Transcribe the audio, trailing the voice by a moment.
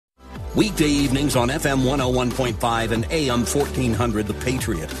Weekday evenings on FM 101.5 and AM 1400 The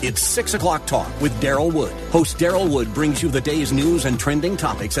Patriot. It's 6 o'clock talk with Daryl Wood. Host Daryl Wood brings you the day's news and trending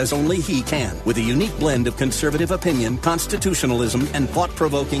topics as only he can, with a unique blend of conservative opinion, constitutionalism, and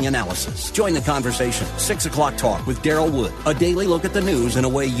thought-provoking analysis. Join the conversation. 6 o'clock talk with Daryl Wood. A daily look at the news in a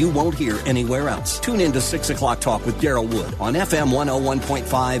way you won't hear anywhere else. Tune in to 6 o'clock talk with Daryl Wood on FM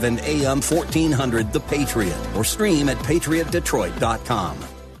 101.5 and AM 1400 The Patriot, or stream at patriotdetroit.com.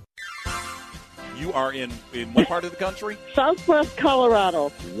 You are in what part of the country? Southwest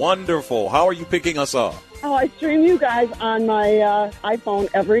Colorado. Wonderful. How are you picking us up? Oh, I stream you guys on my iPhone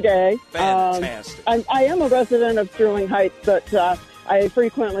every day. Fantastic. I am a resident of Sterling Heights, but I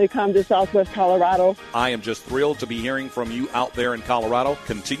frequently come to Southwest Colorado. I am just thrilled to be hearing from you out there in Colorado.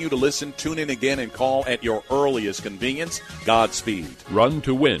 Continue to listen, tune in again, and call at your earliest convenience. Godspeed. Run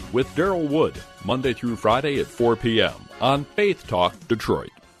to Win with Daryl Wood, Monday through Friday at 4 p.m. on Faith Talk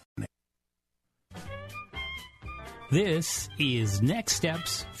Detroit. This is Next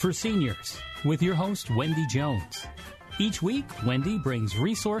Steps for Seniors with your host, Wendy Jones. Each week, Wendy brings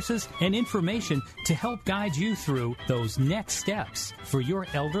resources and information to help guide you through those next steps for your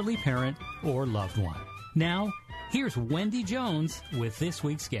elderly parent or loved one. Now, here's Wendy Jones with this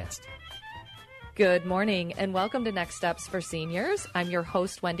week's guest. Good morning and welcome to Next Steps for Seniors. I'm your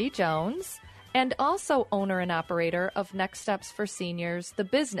host, Wendy Jones, and also owner and operator of Next Steps for Seniors, the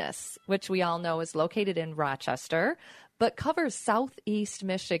business, which we all know is located in Rochester, but covers Southeast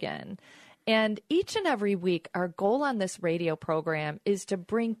Michigan. And each and every week, our goal on this radio program is to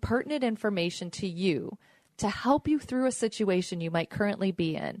bring pertinent information to you to help you through a situation you might currently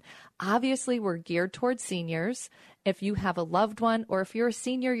be in. Obviously, we're geared towards seniors. If you have a loved one or if you're a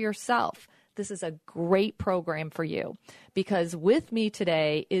senior yourself, this is a great program for you, because with me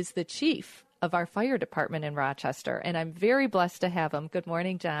today is the chief of our fire department in Rochester, and I'm very blessed to have him. Good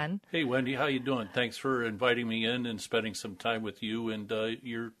morning, John. Hey, Wendy, how you doing? Thanks for inviting me in and spending some time with you and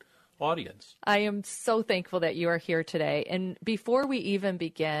your audience. I am so thankful that you are here today. And before we even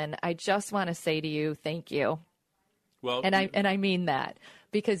begin, I just want to say to you, thank you. Well, and I mean that,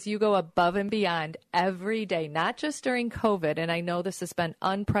 because you go above and beyond every day, not just during COVID, and I know this has been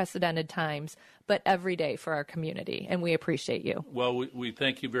unprecedented times, but every day for our community, and we appreciate you. Well, we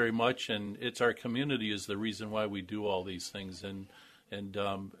thank you very much, and it's our community is the reason why we do all these things. And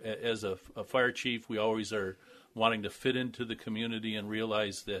as a fire chief, we always are wanting to fit into the community and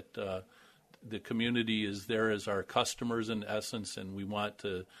realize that the community is there as our customers in essence, and we want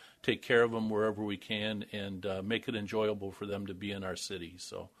to take care of them wherever we can and make it enjoyable for them to be in our city.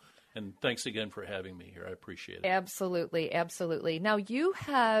 So, and thanks again for having me here. I appreciate it. Absolutely, absolutely. Now, you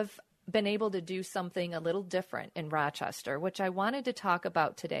have been able to do something a little different in Rochester, which I wanted to talk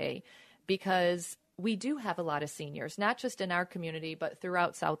about today, because we do have a lot of seniors, not just in our community, but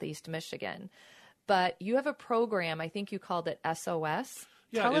throughout Southeast Michigan. But you have a program, I think you called it SOS.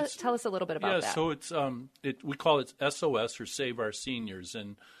 Yeah, tell us a little bit about that. Yeah, so it's we call it SOS, or Save Our Seniors.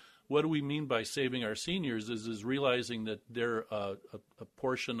 And what do we mean by saving our seniors is realizing that they're a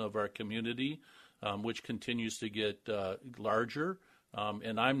portion of our community, which continues to get larger.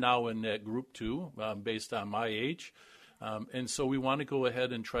 And I'm now in that group too, based on my age. And so we want to go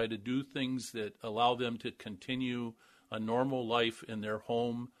ahead and try to do things that allow them to continue a normal life in their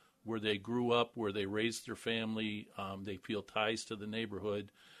home, where they grew up, where they raised their family, they feel ties to the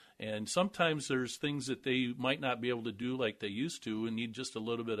neighborhood. And sometimes there's things that they might not be able to do like they used to and need just a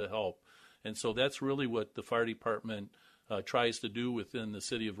little bit of help. And so that's really what the fire department tries to do within the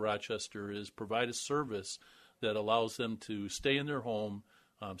city of Rochester, is provide a service that allows them to stay in their home,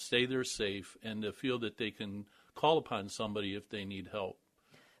 stay there safe, and to feel that they can call upon somebody if they need help.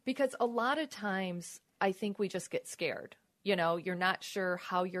 Because a lot of times I think we just get scared. You know, you're not sure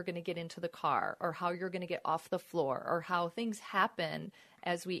how you're going to get into the car or how you're going to get off the floor or how things happen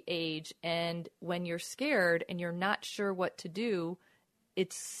as we age. And when you're scared and you're not sure what to do,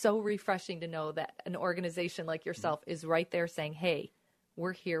 it's so refreshing to know that an organization like yourself is right there saying, hey,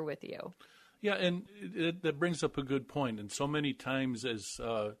 we're here with you. Yeah, and that brings up a good point. And so many times as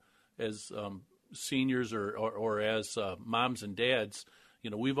seniors or as moms and dads,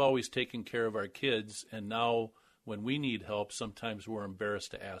 you know, we've always taken care of our kids, and now when we need help, sometimes we're embarrassed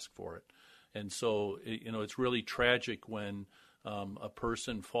to ask for it. And so, you know, it's really tragic when a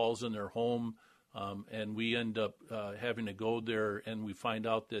person falls in their home and we end up having to go there and we find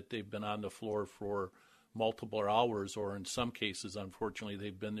out that they've been on the floor for multiple hours, or in some cases, unfortunately,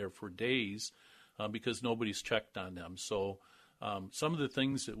 they've been there for days because nobody's checked on them. So some of the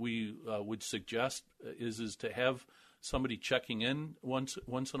things that we would suggest is to have somebody checking in once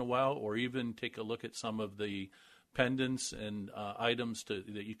in a while, or even take a look at some of the pendants and items that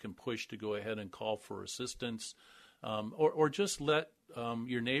you can push to go ahead and call for assistance, or just let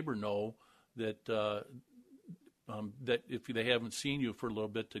your neighbor know that that if they haven't seen you for a little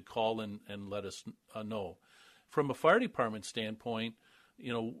bit, to call and let us know. From a fire department standpoint,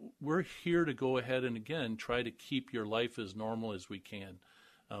 we're here to go ahead and, again, try to keep your life as normal as we can.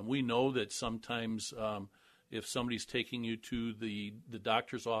 We know that sometimes if somebody's taking you to the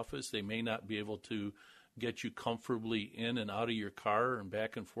doctor's office, they may not be able to get you comfortably in and out of your car and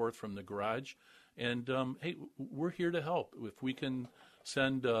back and forth from the garage. And, hey, we're here to help. If we can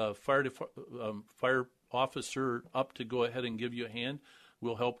send a fire officer up to go ahead and give you a hand,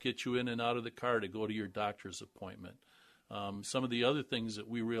 we'll help get you in and out of the car to go to your doctor's appointment. Some of the other things that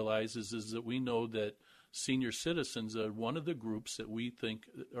we realize is that we know that senior citizens are one of the groups that we think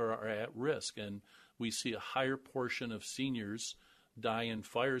are at risk, and we see a higher portion of seniors die in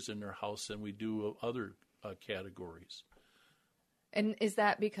fires in their house than we do other categories. And is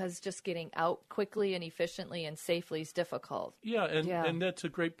that because just getting out quickly and efficiently and safely is difficult? Yeah, and that's a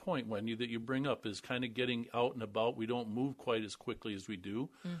great point, Wendy, that you bring up, is kind of getting out and about. We don't move quite as quickly as we do.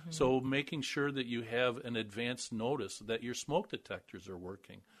 Mm-hmm. So making sure that you have an advance notice that your smoke detectors are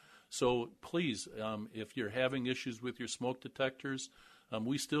working. So please, if you're having issues with your smoke detectors,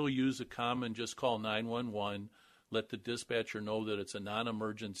 we still use a common, just call 911, let the dispatcher know that it's a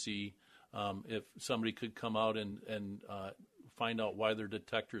non-emergency. If somebody could come out and find out why their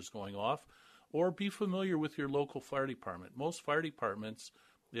detector is going off, or be familiar with your local fire department. Most fire departments,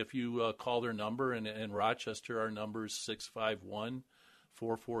 if you call their number, and in Rochester our number is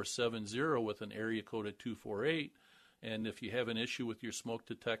 651-4470 with an area code of 248, and if you have an issue with your smoke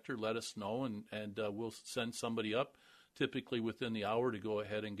detector, let us know, and we'll send somebody up, typically within the hour, to go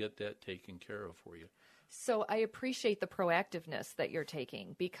ahead and get that taken care of for you. So I appreciate the proactiveness that you're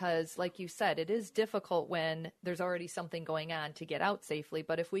taking, because, like you said, it is difficult when there's already something going on to get out safely.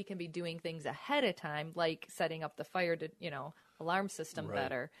 But if we can be doing things ahead of time, like setting up the fire alarm system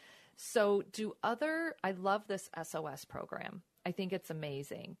better. So I love this SOS program. I think it's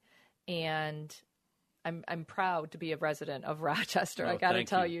amazing. And I'm proud to be a resident of Rochester. I got to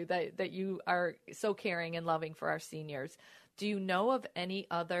tell you that you are so caring and loving for our seniors. Do you know of any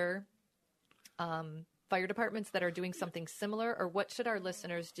other fire departments that are doing something similar, or what should our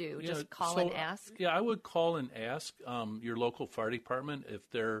listeners do? Just call and ask? Yeah, I would call and ask your local fire department if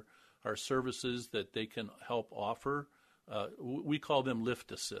there are services that they can help offer. We call them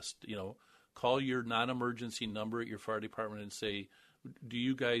lift assist. Call your non-emergency number at your fire department and say, do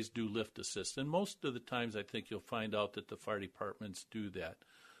you guys do lift assist? And most of the times I think you'll find out that the fire departments do that.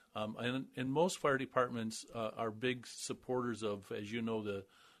 And most fire departments are big supporters of, as you know, the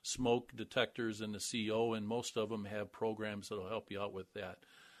smoke detectors and the CO, and most of them have programs that will help you out with that.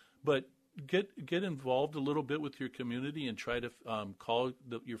 But get involved a little bit with your community and try to call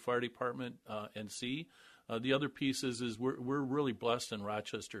your fire department and see. The other piece is we're really blessed in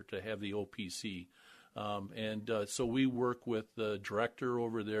Rochester to have the OPC. So we work with the director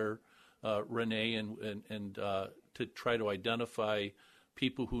over there, Renee, and to try to identify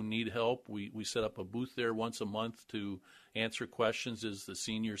people who need help. We set up a booth there once a month to answer questions as the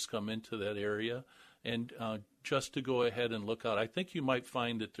seniors come into that area, and just to go ahead and look out. I think you might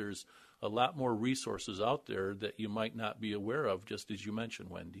find that there's a lot more resources out there that you might not be aware of, just as you mentioned,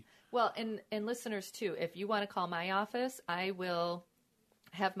 Wendy. Well, and listeners, too, if you want to call my office, I will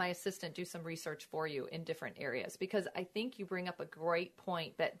have my assistant do some research for you in different areas, because I think you bring up a great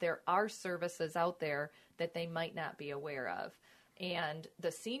point that there are services out there that they might not be aware of. And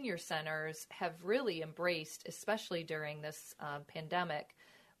the senior centers have really embraced, especially during this pandemic,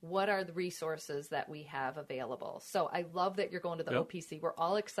 what are the resources that we have available. So I love that you're going to the OPC. We're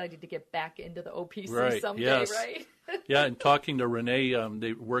all excited to get back into the OPC someday, right? Yeah, and talking to Renee,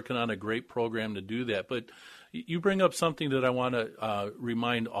 they're working on a great program to do that. But you bring up something that I want to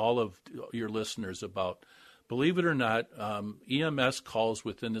remind all of your listeners about. Believe it or not, EMS calls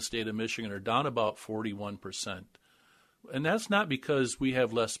within the state of Michigan are down about 41%. And that's not because we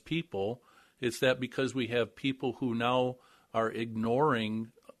have less people. It's that because we have people who now are ignoring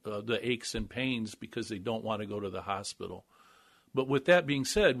the aches and pains because they don't want to go to the hospital. But with that being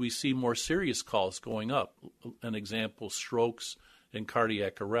said, we see more serious calls going up. An example, strokes and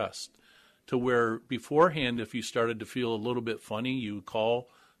cardiac arrest. To where beforehand, if you started to feel a little bit funny, you would call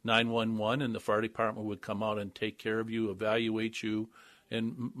 911 and the fire department would come out and take care of you, evaluate you,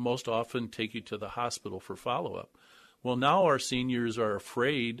 and most often take you to the hospital for follow-up. Well, now our seniors are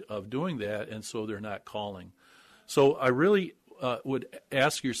afraid of doing that, and so they're not calling. So I really would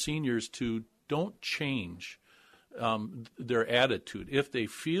ask your seniors to don't change their attitude. If they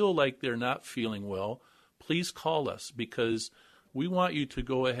feel like they're not feeling well, please call us, because we want you to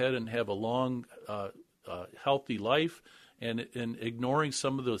go ahead and have a long, healthy life, and ignoring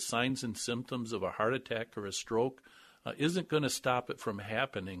some of those signs and symptoms of a heart attack or a stroke isn't going to stop it from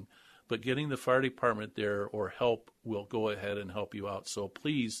happening. But getting the fire department there or help will go ahead and help you out. So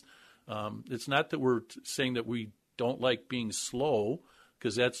please, it's not that we're saying that we don't like being slow,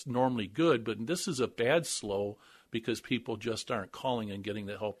 because that's normally good, but this is a bad slow because people just aren't calling and getting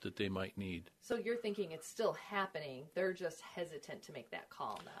the help that they might need. So you're thinking it's still happening. They're just hesitant to make that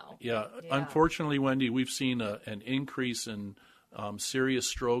call now. Yeah. Unfortunately, Wendy, we've seen an increase in serious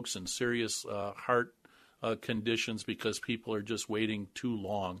strokes and serious heart conditions because people are just waiting too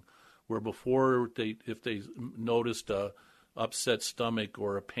long. Where before, if they noticed a upset stomach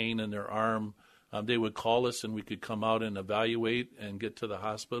or a pain in their arm, they would call us and we could come out and evaluate and get to the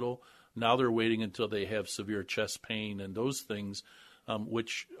hospital. Now they're waiting until they have severe chest pain and those things,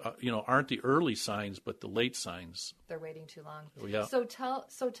 which aren't the early signs, but the late signs. They're waiting too long. Yeah. So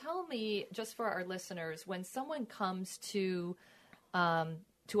tell me, just for our listeners, when someone comes to a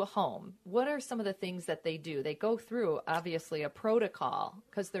home, what are some of the things that they do? They go through, obviously, a protocol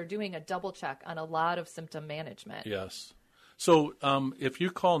because they're doing a double check on a lot of symptom management. Yes. So if you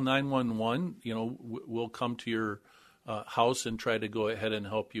call 911, we'll come to your house and try to go ahead and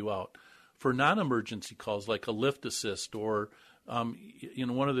help you out. For non-emergency calls like a lift assist or,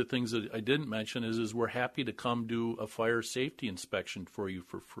 one of the things that I didn't mention is we're happy to come do a fire safety inspection for you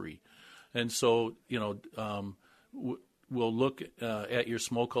for free. And so, we'll look at your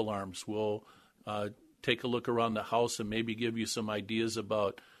smoke alarms. We'll take a look around the house and maybe give you some ideas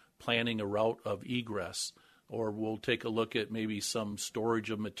about planning a route of egress. Or we'll take a look at maybe some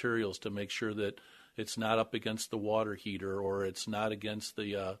storage of materials to make sure that it's not up against the water heater or it's not against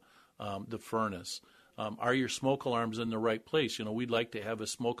the furnace. Are your smoke alarms in the right place? We'd like to have a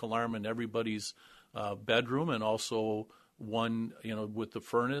smoke alarm in everybody's bedroom and also one, with the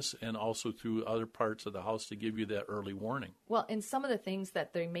furnace and also through other parts of the house to give you that early warning. Well, and some of the things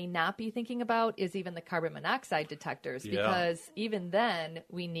that they may not be thinking about is even the carbon monoxide detectors, because even then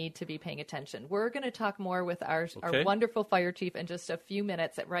we need to be paying attention. We're going to talk more with our wonderful fire chief in just a few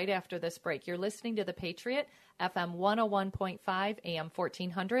minutes right after this break. You're listening to The Patriot, FM 101.5, AM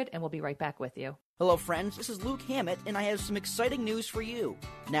 1400, and we'll be right back with you. Hello, friends. This is Luke Hammett, and I have some exciting news for you.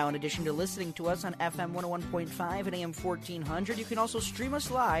 Now, in addition to listening to us on FM 101.5 and AM 1400, you can also stream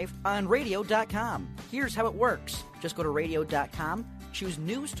us live on radio.com. Here's how it works. Just go to radio.com, choose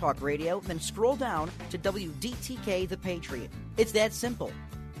News Talk Radio, then scroll down to WDTK The Patriot. It's that simple.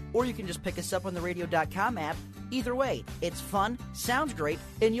 Or you can just pick us up on the radio.com app. Either way, it's fun, sounds great,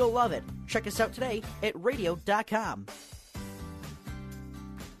 and you'll love it. Check us out today at radio.com.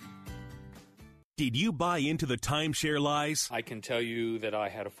 Did you buy into the timeshare lies? I can tell you that I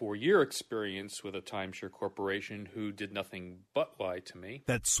had a 4-year experience with a timeshare corporation who did nothing but lie to me.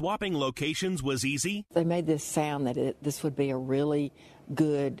 That swapping locations was easy? They made this sound that this would be a really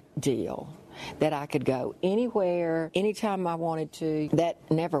good deal, that I could go anywhere, anytime I wanted to.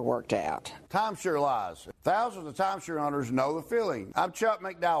 That never worked out. Timeshare lies. Thousands of timeshare owners know the feeling. I'm Chuck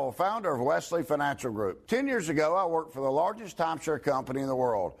McDowell, founder of Wesley Financial Group. 10 years ago, I worked for the largest timeshare company in the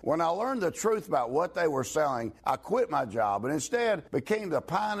world. When I learned the truth about what they were selling, I quit my job and instead became the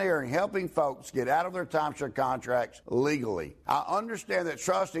pioneer in helping folks get out of their timeshare contracts legally. I understand that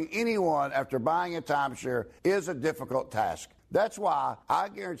trusting anyone after buying a timeshare is a difficult task. That's why I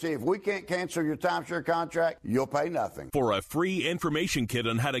guarantee if we can't cancel your timeshare contract, you'll pay nothing. For a free information kit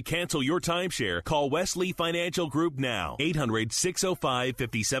on how to cancel your timeshare, call Wesley Financial Group now.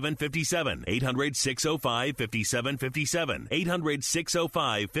 800-605-5757. 800-605-5757.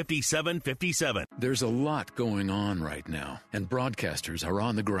 800-605-5757. There's a lot going on right now, and broadcasters are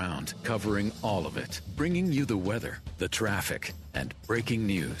on the ground covering all of it, bringing you the weather, the traffic, and breaking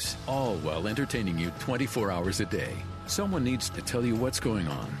news, all while entertaining you 24 hours a day. Someone needs to tell you what's going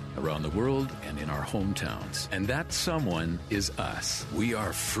on around the world and in our hometowns. And that someone is us. We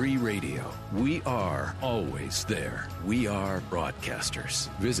are free radio. We are always there. We are broadcasters.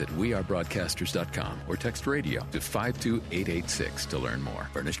 Visit wearebroadcasters.com or text radio to 52886 to learn more.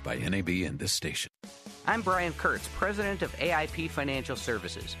 Furnished by NAB and this station. I'm Brian Kurtz, president of AIP Financial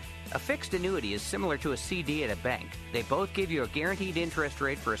Services. A fixed annuity is similar to a CD at a bank. They both give you a guaranteed interest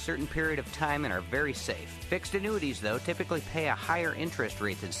rate for a certain period of time and are very safe. Fixed annuities, though, typically pay a higher interest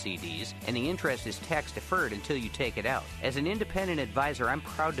rate than CDs, and the interest is tax-deferred until you take it out. As an independent advisor, I'm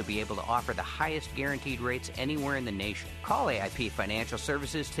proud to be able to offer the highest guaranteed rates anywhere in the nation. Call AIP Financial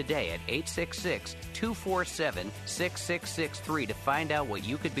Services today at 866-247-6663 to find out what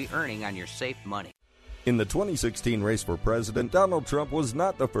you could be earning on your safe money. In the 2016 race for president, Donald Trump was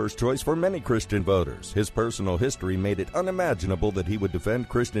not the first choice for many Christian voters. His personal history made it unimaginable that he would defend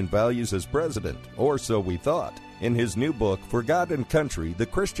Christian values as president, or so we thought. In his new book, For God and Country, The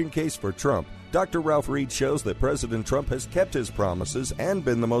Christian Case for Trump, Dr. Ralph Reed shows that President Trump has kept his promises and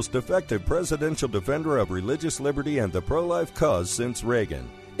been the most effective presidential defender of religious liberty and the pro-life cause since Reagan.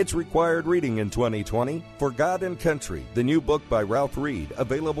 It's required reading in 2020. For God and Country, the new book by Ralph Reed,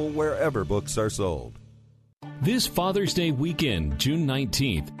 available wherever books are sold. This Father's Day weekend, June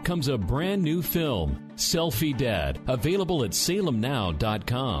 19th, comes a brand new film, Selfie Dad, available at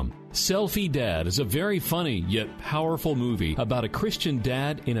salemnow.com. Selfie Dad is a very funny yet powerful movie about a Christian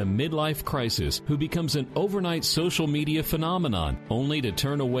dad in a midlife crisis who becomes an overnight social media phenomenon, only to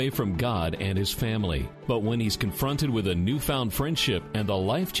turn away from God and his family. But when he's confronted with a newfound friendship and the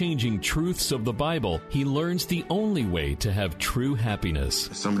life-changing truths of the Bible, he learns the only way to have true happiness.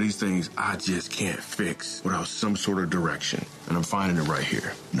 Some of these things I just can't fix without some sort of direction. And I'm finding it right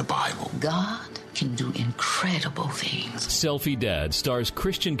here in the Bible. God can do incredible things. Selfie Dad stars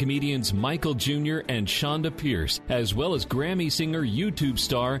Christian comedians Michael Jr. and Shonda Pierce, as well as Grammy singer, YouTube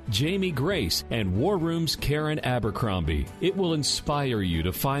star Jamie Grace, and War Room's Karen Abercrombie. It will inspire you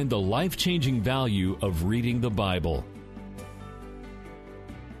to find the life-changing value of reading the Bible.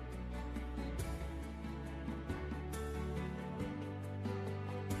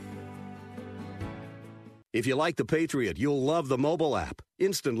 If you like The Patriot, you'll love the mobile app.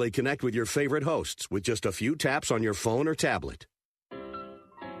 Instantly connect with your favorite hosts with just a few taps on your phone or tablet.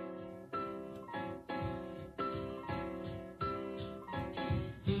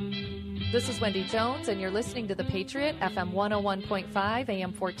 This is Wendy Jones, and you're listening to The Patriot, FM 101.5,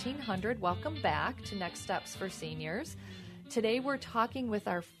 AM 1400. Welcome back to Next Steps for Seniors. Today we're talking with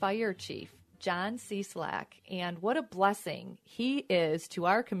our fire chief, John Cieslak, and what a blessing he is to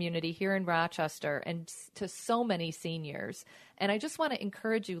our community here in Rochester and to so many seniors. And I just want to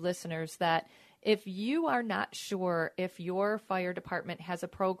encourage you listeners that if you are not sure if your fire department has a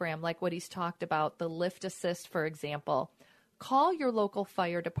program like what he's talked about, the Lift Assist, for example, call your local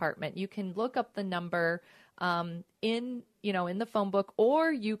fire department. You can look up the number in the phone book,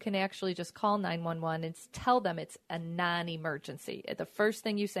 or you can actually just call 911 and tell them it's a non-emergency. The first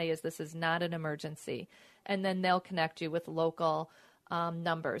thing you say is, this is not an emergency, and then they'll connect you with local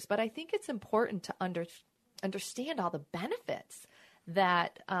numbers. But I think it's important to understand all the benefits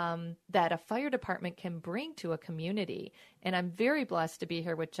that a fire department can bring to a community. And I'm very blessed to be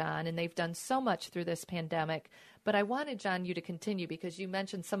here with John, and they've done so much through this pandemic. But I wanted, John, you to continue, because you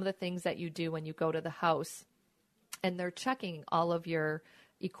mentioned some of the things that you do when you go to the house, and they're checking all of your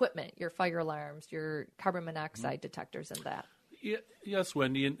equipment, your fire alarms, your carbon monoxide detectors, and that. Yeah, yes,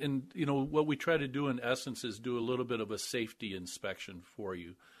 Wendy. And what we try to do in essence is do a little bit of a safety inspection for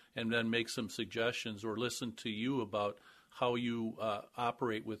you, and then make some suggestions or listen to you about how you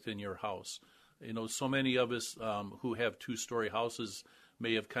operate within your house. So many of us who have two-story houses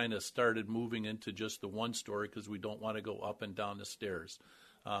may have kind of started moving into just the one story because we don't want to go up and down the stairs.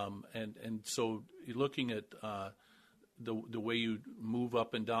 And so looking at the way you move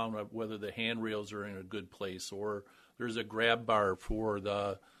up and down, whether the handrails are in a good place or there's a grab bar for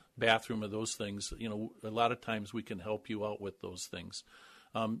the bathroom or those things, a lot of times we can help you out with those things.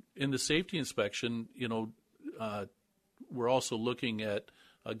 In the safety inspection, we're also looking at,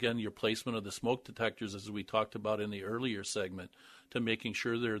 again, your placement of the smoke detectors, as we talked about in the earlier segment, to making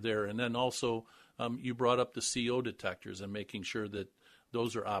sure they're there. And then also you brought up the CO detectors and making sure that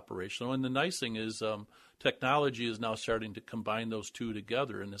those are operational. And the nice thing is technology is now starting to combine those two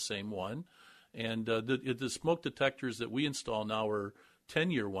together in the same one. And the smoke detectors that we install now are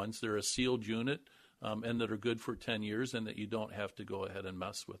 10-year ones. They're a sealed unit and that are good for 10 years and that you don't have to go ahead and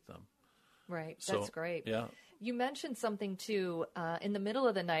mess with them. Right. That's great. Yeah. You mentioned something, too, in the middle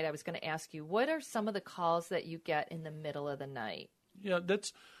of the night. I was going to ask you, what are some of the calls that you get in the middle of the night? Yeah,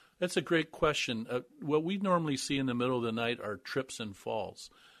 that's a great question. What we normally see in the middle of the night are trips and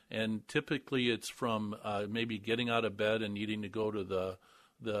falls. And typically it's from maybe getting out of bed and needing to go to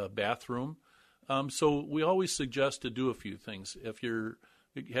the bathroom. So we always suggest to do a few things. If you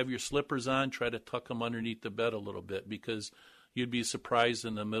have your slippers on, try to tuck them underneath the bed a little bit, because you'd be surprised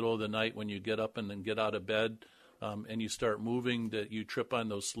in the middle of the night when you get up and then get out of bed and you start moving that you trip on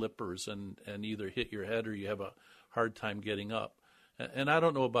those slippers and either hit your head or you have a hard time getting up. And I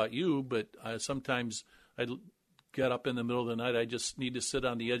don't know about you, but sometimes I get up in the middle of the night. I just need to sit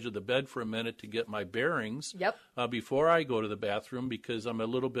on the edge of the bed for a minute to get my bearings before I go to the bathroom, because I'm a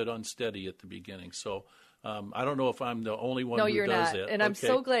little bit unsteady at the beginning. So I don't know if I'm the only one no, who you're does not. it. And I'm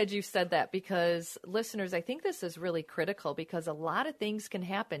so glad you said that, because listeners, I think this is really critical, because a lot of things can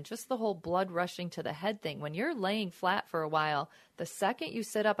happen. Just the whole blood rushing to the head thing. When you're laying flat for a while, the second you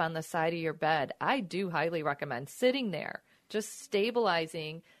sit up on the side of your bed, I do highly recommend sitting there, just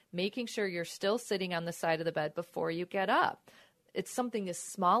stabilizing, making sure you're still sitting on the side of the bed before you get up. It's something as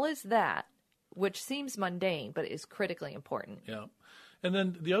small as that, which seems mundane, but is critically important. Yeah. And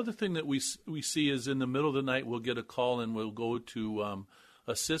then the other thing that we see is in the middle of the night, we'll get a call and we'll go to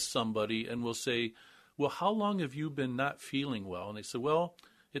assist somebody, and we'll say, well, how long have you been not feeling well? And they say, well,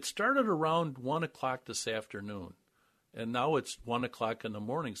 it started around 1 o'clock this afternoon, and now it's 1 o'clock in the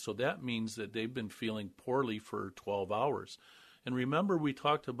morning. So that means that they've been feeling poorly for 12 hours. And remember, we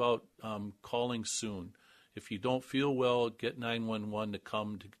talked about calling soon. If you don't feel well, get 911 to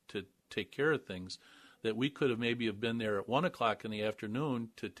come to take care of things. That we could have maybe have been there at 1 o'clock in the afternoon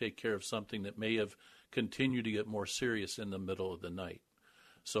to take care of something that may have continued to get more serious in the middle of the night.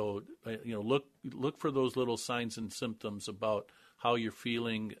 So, look for those little signs and symptoms about how you're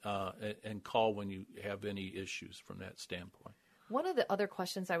feeling, and call when you have any issues from that standpoint. One of the other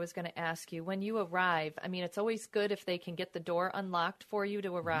questions I was going to ask you, when you arrive, I mean, it's always good if they can get the door unlocked for you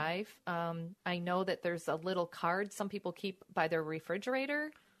to arrive. I know that there's a little card some people keep by their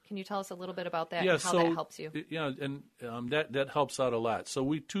refrigerator. Can you tell us a little bit about that and how that helps you? Yeah, and that helps out a lot. So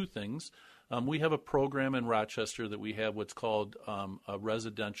two things. We have a program in Rochester that we have what's called a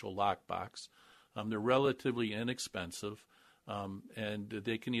residential lockbox. They're relatively inexpensive, and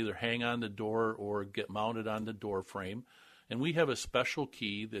they can either hang on the door or get mounted on the door frame. And we have a special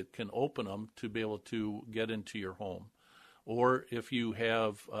key that can open them to be able to get into your home. Or if you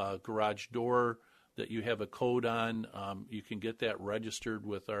have a garage door that you have a code on, you can get that registered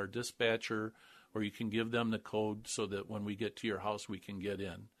with our dispatcher, or you can give them the code so that when we get to your house, we can get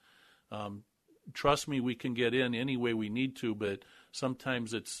in. Trust me, we can get in any way we need to, but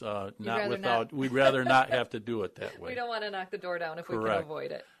sometimes it's not without. We'd rather not have to do it that way. We don't want to knock the door down if Correct. We can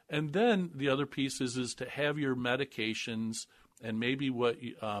avoid it. And then the other piece is to have your medications and maybe what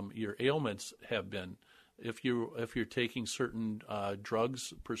your ailments have been. If you're taking certain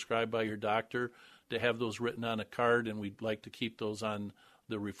drugs prescribed by your doctor, to have those written on a card, and we'd like to keep those on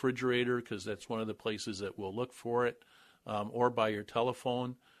the refrigerator because that's one of the places that we'll look for it, or by your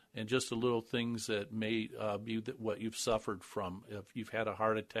telephone, and just the little things that may be what you've suffered from. If you've had a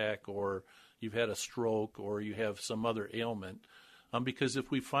heart attack or you've had a stroke or you have some other ailment. Because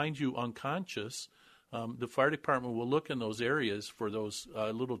if we find you unconscious, the fire department will look in those areas for those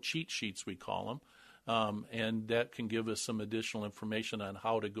little cheat sheets, we call them, and that can give us some additional information on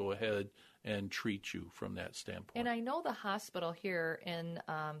how to go ahead and treat you from that standpoint. And I know the hospital here in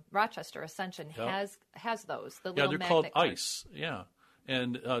Rochester, Ascension, has those. The little they're magnet called cards. ICE. Yeah,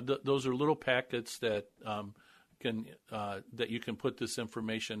 and those are little packets that that you can put this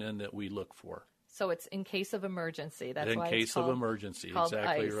information in that we look for. So it's in case of emergency. That's in why case it's called, of emergency, called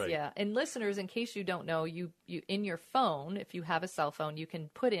exactly ICE, right. Yeah, and listeners, in case you don't know, you in your phone, if you have a cell phone, you can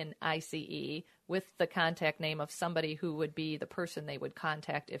put in ICE with the contact name of somebody who would be the person they would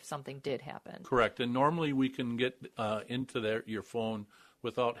contact if something did happen. Correct, and normally we can get into your phone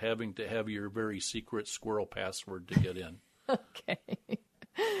without having to have your very secret squirrel password to get in. Okay.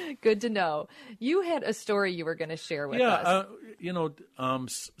 Good to know. You had a story you were going to share with us.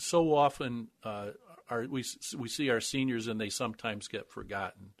 So often we see our seniors and they sometimes get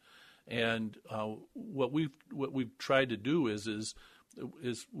forgotten. And what we've tried to do is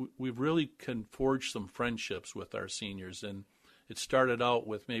we've really can forge some friendships with our seniors. And it started out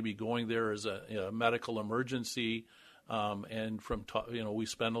with maybe going there as a medical emergency, and we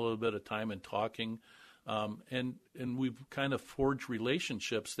spend a little bit of time in talking. And we've kind of forged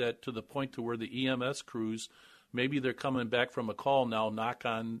relationships that to the point to where the EMS crews, maybe they're coming back from a call now, knock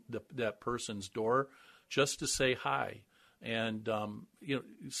on that person's door just to say hi. And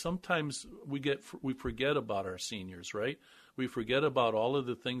sometimes we forget about our seniors, right? We forget about all of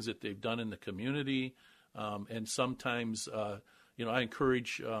the things that they've done in the community, and sometimes I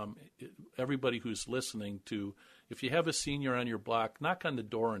encourage everybody who's listening to, if you have a senior on your block, knock on the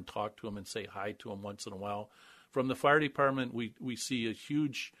door and talk to them and say hi to them once in a while. From the fire department, we see a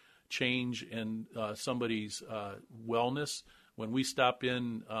huge change in somebody's wellness. When we stop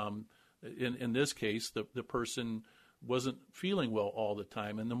in this case, the person wasn't feeling well all the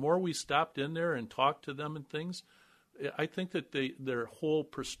time. And the more we stopped in there and talked to them and things, I think that their whole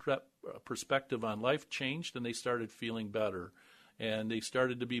perspective on life changed, and they started feeling better. And they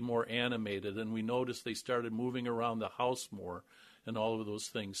started to be more animated, and we noticed they started moving around the house more and all of those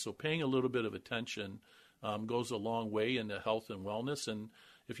things. So paying a little bit of attention goes a long way in the health and wellness. And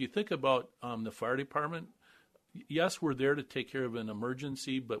if you think about the fire department, yes, we're there to take care of an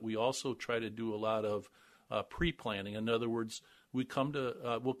emergency, but we also try to do a lot of pre-planning. In other words, we'll come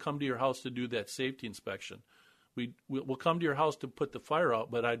to your house to do that safety inspection. We'll come to your house to put the fire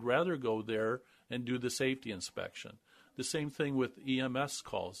out, but I'd rather go there and do the safety inspection. The same thing with EMS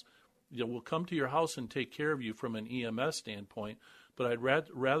calls. We'll come to your house and take care of you from an EMS standpoint, but I'd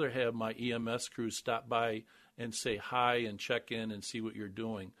rather have my EMS crew stop by and say hi and check in and see what you're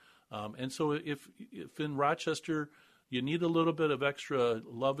doing. And so if in Rochester you need a little bit of extra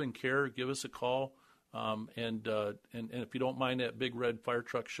love and care, give us a call. And if you don't mind that big red fire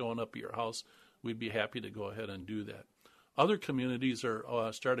truck showing up at your house, we'd be happy to go ahead and do that. Other communities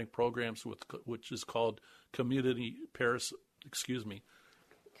are starting programs which is called community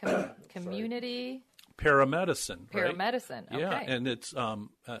community paramedicine. Paramedicine. Right? Okay. Yeah, and it's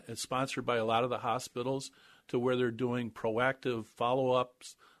sponsored by a lot of the hospitals to where they're doing proactive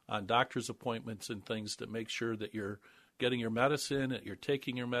follow-ups on doctor's appointments and things to make sure that you're getting your medicine, that you're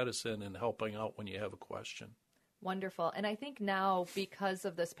taking your medicine, and helping out when you have a question. Wonderful. And I think now, because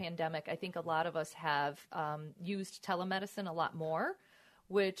of this pandemic, I think a lot of us have used telemedicine a lot more,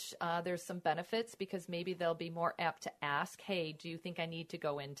 which there's some benefits because maybe they'll be more apt to ask, hey, do you think I need to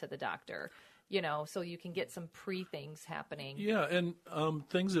go into the doctor? So you can get some pre-things happening. Yeah, and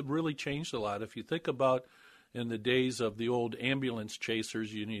things have really changed a lot. If you think about in the days of the old ambulance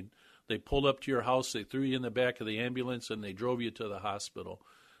chasers, they pulled up to your house, they threw you in the back of the ambulance, and they drove you to the hospital.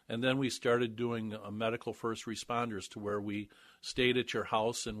 And then we started doing medical first responders to where we stayed at your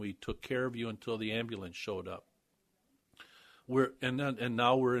house and we took care of you until the ambulance showed up.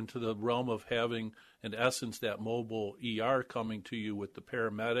 Now we're into the realm of having, in essence, that mobile ER coming to you with the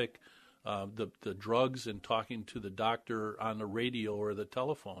paramedic, the drugs, and talking to the doctor on the radio or the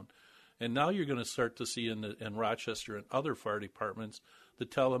telephone. And now you're going to start to see in Rochester and other fire departments the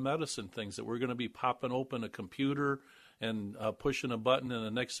telemedicine things that we're going to be popping open a computer and pushing a button, and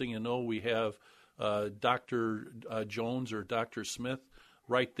the next thing you know, we have Dr. Jones or Dr. Smith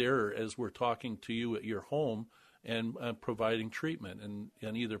right there as we're talking to you at your home and providing treatment, and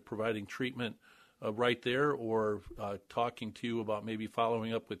either providing treatment right there or talking to you about maybe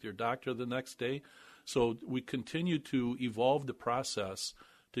following up with your doctor the next day. So we continue to evolve the process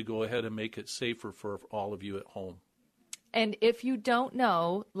to go ahead and make it safer for all of you at home. And if you don't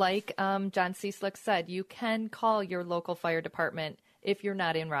know, like John Cieslik said, you can call your local fire department if you're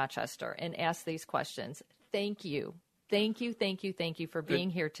not in Rochester and ask these questions. Thank you. Thank you for being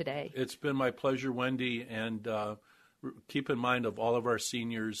here today. It's been my pleasure, Wendy, and keep in mind of all of our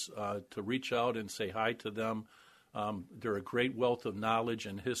seniors to reach out and say hi to them. They're a great wealth of knowledge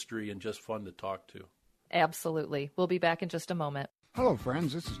and history and just fun to talk to. Absolutely. We'll be back in just a moment. Hello,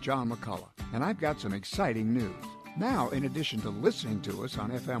 friends. This is John McCullough, and I've got some exciting news. Now, in addition to listening to us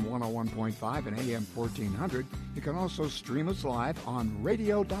on FM 101.5 and AM 1400, you can also stream us live on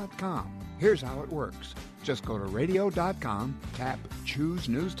radio.com. Here's how it works. Just go to radio.com, tap Choose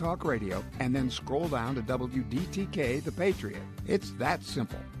News Talk Radio, and then scroll down to WDTK, The Patriot. It's that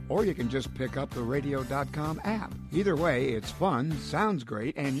simple. Or you can just pick up the radio.com app. Either way, it's fun, sounds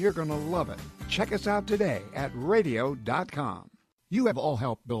great, and you're going to love it. Check us out today at radio.com. You have all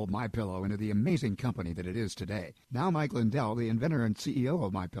helped build MyPillow into the amazing company that it is today. Now Mike Lindell, the inventor and CEO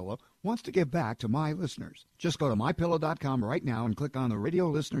of MyPillow, wants to give back to my listeners. Just go to MyPillow.com right now and click on the radio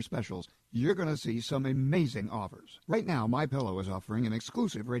listener specials. You're going to see some amazing offers. Right now, MyPillow is offering an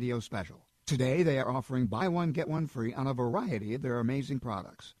exclusive radio special. Today, they are offering buy one, get one free on a variety of their amazing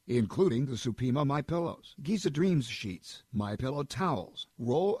products, including the Supima MyPillows, Giza Dreams sheets, MyPillow towels,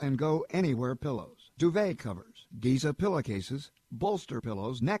 roll and go anywhere pillows, duvet covers, Giza pillowcases, bolster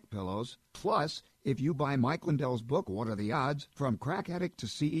pillows, neck pillows, plus, if you buy Mike Lindell's book, What Are the Odds? From Crack Addict to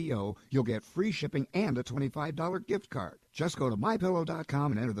CEO, you'll get free shipping and a $25 gift card. Just go to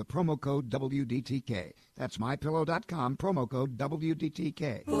MyPillow.com and enter the promo code WDTK. That's MyPillow.com, promo code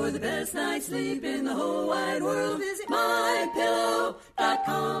WDTK. For the best night's sleep in the whole wide world, visit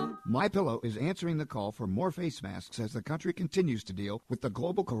MyPillow.com. MyPillow is answering the call for more face masks as the country continues to deal with the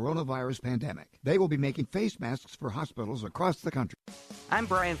global coronavirus pandemic. They will be making face masks for hospitals across the country. I'm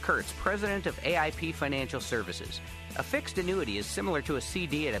Brian Kurtz, president of AIP Financial Services. A fixed annuity is similar to a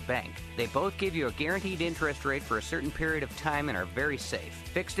CD at a bank. They both give you a guaranteed interest rate for a certain period of time and are very safe.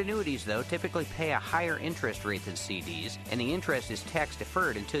 Fixed annuities, though, typically pay a higher interest rate than CDs, and the interest is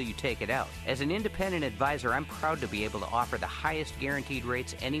tax-deferred until you take it out. As an independent advisor, I'm proud to be able to offer the highest guaranteed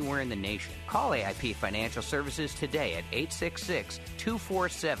rates anywhere in the nation. Call AIP Financial Services today at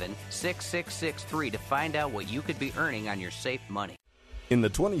 866-247-6663 to find out what you could be earning on your safe money. In the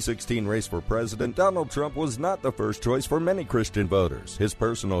 2016 race for president, Donald Trump was not the first choice for many Christian voters. His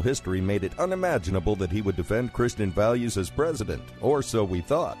personal history made it unimaginable that he would defend Christian values as president, or so we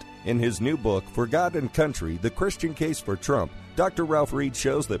thought. In his new book, For God and Country, The Christian Case for Trump, Dr. Ralph Reed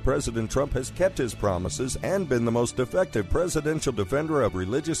shows that President Trump has kept his promises and been the most effective presidential defender of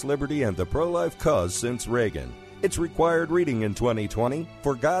religious liberty and the pro-life cause since Reagan. It's required reading in 2020.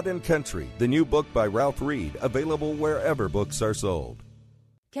 For God and Country, the new book by Ralph Reed, available wherever books are sold.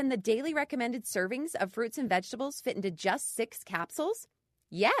 Can the daily recommended servings of fruits and vegetables fit into just 6 capsules?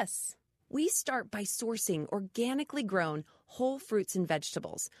 Yes. We start by sourcing organically grown whole fruits and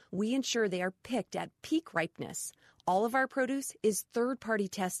vegetables. We ensure they are picked at peak ripeness. All of our produce is third-party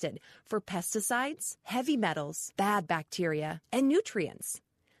tested for pesticides, heavy metals, bad bacteria, and nutrients.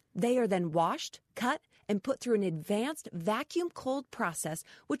 They are then washed, cut, and put through an advanced vacuum cold process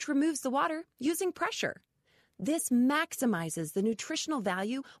which removes the water using pressure. This maximizes the nutritional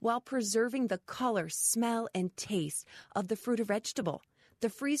value while preserving the color, smell, and taste of the fruit or vegetable. The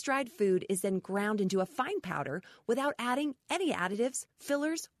freeze-dried food is then ground into a fine powder without adding any additives,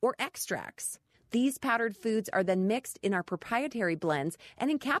 fillers, or extracts. These powdered foods are then mixed in our proprietary blends and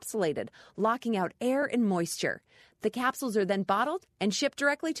encapsulated, locking out air and moisture. The capsules are then bottled and shipped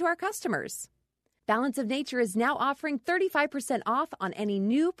directly to our customers. Balance of Nature is now offering 35% off on any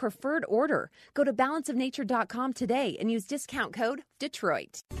new preferred order. Go to balanceofnature.com today and use discount code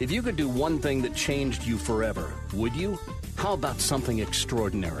Detroit. If you could do one thing that changed you forever, would you? How about something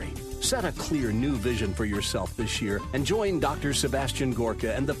extraordinary? Set a clear new vision for yourself this year and join Dr. Sebastian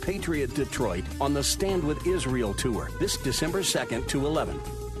Gorka and the Patriot Detroit on the Stand with Israel tour this December 2nd to 11th.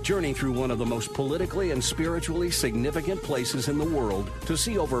 Journey through one of the most politically and spiritually significant places in the world to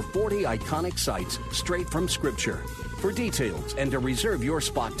see over 40 iconic sites straight from Scripture. For details and to reserve your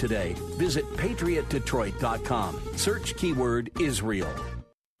spot today, visit patriotdetroit.com. Search keyword Israel.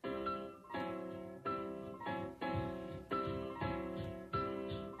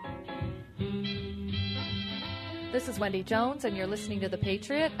 This is Wendy Jones, and you're listening to The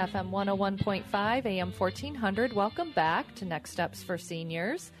Patriot, FM 101.5, AM 1400. Welcome back to Next Steps for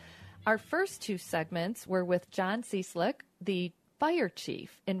Seniors. Our first 2 segments were with John Cieslik, the fire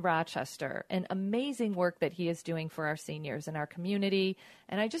chief in Rochester, and amazing work that he is doing for our seniors in our community.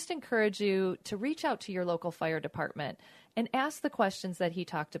 And I just encourage you to reach out to your local fire department and ask the questions that he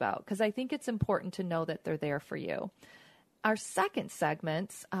talked about, because I think it's important to know that they're there for you. Our second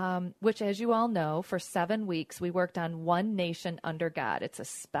segment, which, as you all know, for 7 weeks, we worked on One Nation Under God. It's a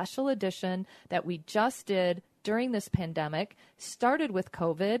special edition that we just did during this pandemic, started with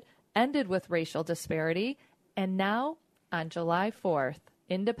COVID, ended with racial disparity, and now on July 4th,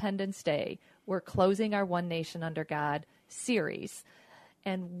 Independence Day, we're closing our One Nation Under God series.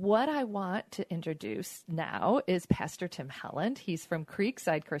 And what I want to introduce now is Pastor Tim Helland. He's from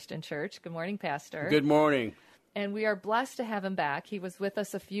Creekside Christian Church. Good morning, Pastor. Good morning. And we are blessed to have him back. He was with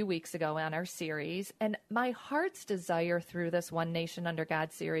us a few weeks ago on our series. And my heart's desire through this One Nation Under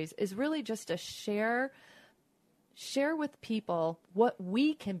God series is really just to share with people what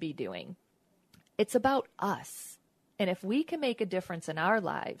we can be doing. It's about us. And if we can make a difference in our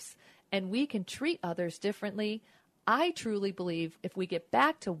lives and we can treat others differently, I truly believe if we get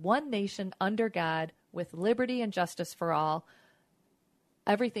back to one nation under God with liberty and justice for all,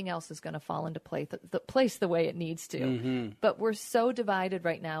 everything else is going to fall into place the way it needs to. Mm-hmm. But we're so divided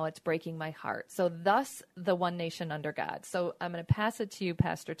right now, it's breaking my heart. So thus, the One Nation Under God. So I'm going to pass it to you,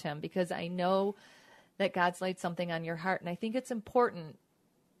 Pastor Tim, because I know that God's laid something on your heart. And I think it's important,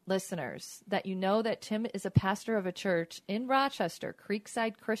 listeners, that you know that Tim is a pastor of a church in Rochester,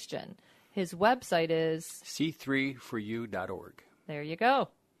 Creekside Christian. His website is c3foryou.org. There you go.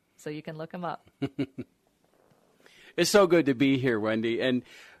 So you can look him up. It's so good to be here, Wendy. And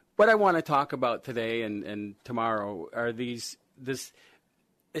what I want to talk about today and tomorrow are this,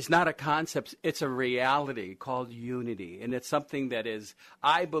 it's not a concept, it's a reality called unity. And it's something that is,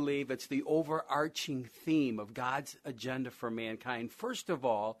 I believe it's the overarching theme of God's agenda for mankind. First of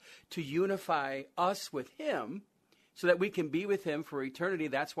all, to unify us with Him so that we can be with Him for eternity.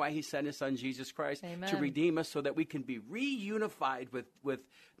 That's why He sent His Son, Jesus Christ, Amen, to redeem us so that we can be reunified with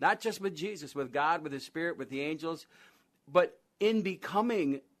not just with Jesus, with God, with His Spirit, with the angels, but in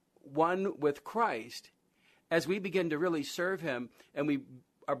becoming one with Christ, as we begin to really serve Him and we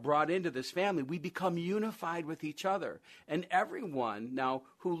are brought into this family, we become unified with each other. And everyone now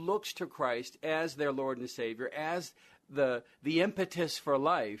who looks to Christ as their Lord and Savior, as the impetus for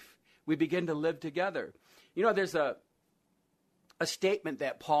life, we begin to live together. You know, there's a statement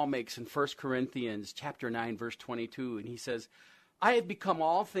that Paul makes in 1 Corinthians chapter 9, verse 22, and he says, I have become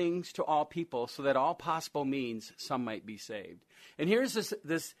all things to all people so that all possible means some might be saved. And here's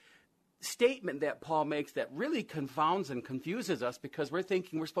this statement that Paul makes that really confounds and confuses us because we're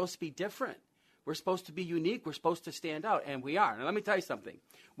thinking we're supposed to be different. We're supposed to be unique. We're supposed to stand out, and we are. Now, let me tell you something.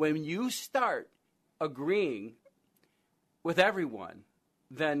 When you start agreeing with everyone,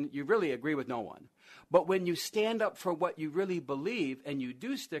 then you really agree with no one. But when you stand up for what you really believe and you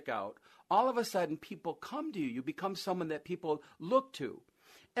do stick out, all of a sudden people come to you. You become someone that people look to.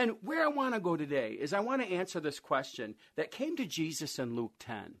 And where I want to go today is I want to answer this question that came to Jesus in Luke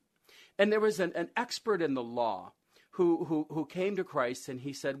 10. And there was an expert in the law who came to Christ, and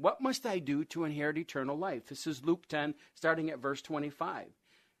he said, what must I do to inherit eternal life? This is Luke 10, starting at verse 25.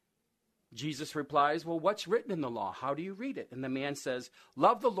 Jesus replies, well, what's written in the law? How do you read it? And the man says,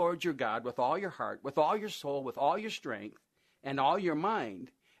 love the Lord your God with all your heart, with all your soul, with all your strength, and all your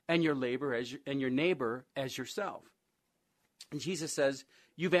mind, and your neighbor as yourself. And Jesus says,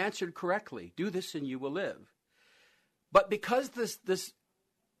 you've answered correctly. Do this and you will live. But because this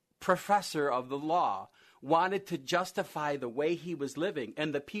professor of the law wanted to justify the way he was living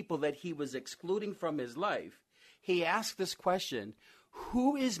and the people that he was excluding from his life, he asked this question,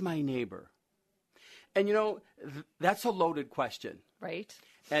 who is my neighbor? And that's a loaded question. Right.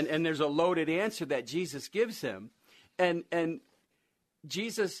 And there's a loaded answer that Jesus gives him. And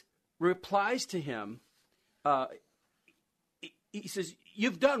Jesus replies to him, he says,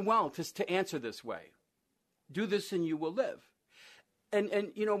 you've done well to answer this way. Do this and you will live. And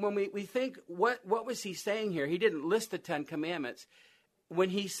when we think, what was he saying here? He didn't list the 10 commandments. When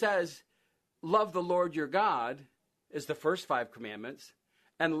he says, love the Lord your God is the first 5 commandments,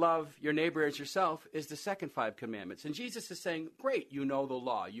 and love your neighbor as yourself is the second 5 commandments. And Jesus is saying, great, you know the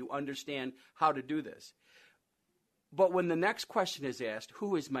law. You understand how to do this. But when the next question is asked,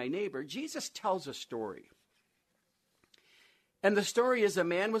 who is my neighbor? Jesus tells a story. And the story is a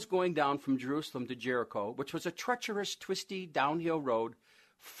man was going down from Jerusalem to Jericho, which was a treacherous, twisty, downhill road,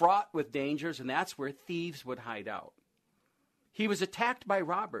 fraught with dangers, and that's where thieves would hide out. He was attacked by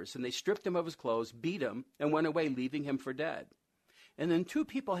robbers, and they stripped him of his clothes, beat him, and went away, leaving him for dead. And then 2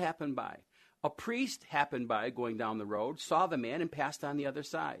 people happened by. A priest happened by going down the road, saw the man, and passed on the other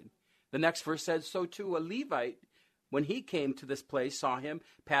side. The next verse says, so too a Levite, when he came to this place, saw him,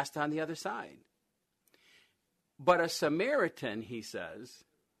 passed on the other side. But a Samaritan, he says,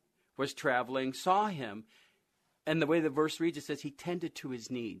 was traveling, saw him, and the way the verse reads, it says he tended to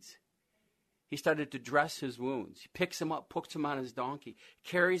his needs. He started to dress his wounds. He picks him up, puts him on his donkey,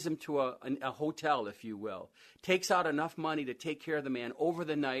 carries him to a hotel, if you will, takes out enough money to take care of the man over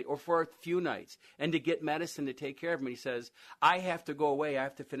the night or for a few nights and to get medicine to take care of him. He says, I have to go away. I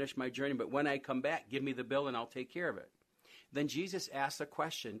have to finish my journey. But when I come back, give me the bill and I'll take care of it. Then Jesus asks a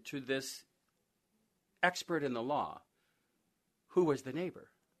question to this expert in the law. Who was the neighbor?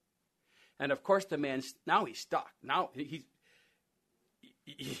 And of course, the man, now he's stuck. Now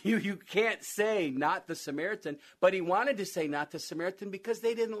you can't say not the Samaritan, but he wanted to say not the Samaritan because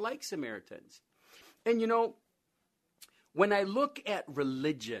they didn't like Samaritans. And when I look at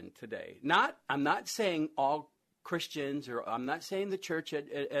religion today, I'm not saying all Christians, or I'm not saying the church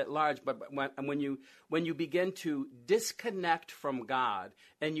at large, but when you begin to disconnect from God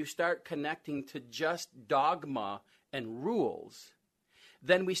and you start connecting to just dogma and rules,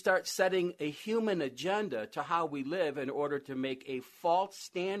 then we start setting a human agenda to how we live in order to make a false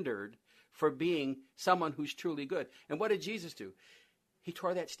standard for being someone who's truly good. And what did Jesus do? He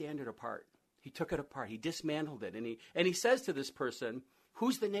tore that standard apart. He took it apart. He dismantled it. And he says to this person,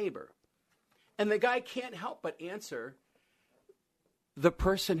 who's the neighbor? And the guy can't help but answer the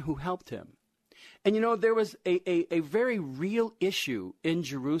person who helped him. And there was a very real issue in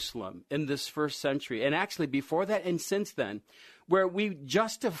Jerusalem in this first century, and actually before that and since then, where we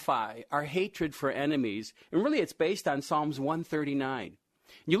justify our hatred for enemies. And really it's based on Psalms 139.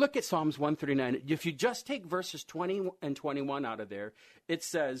 You look at Psalms 139, if you just take verses 20 and 21 out of there, it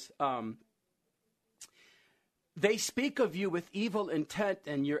says, they speak of you with evil intent,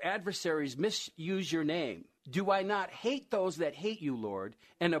 and your adversaries misuse your name. Do I not hate those that hate you, Lord,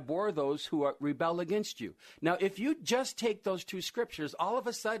 and abhor those who rebel against you? Now, if you just take those 2 scriptures, all of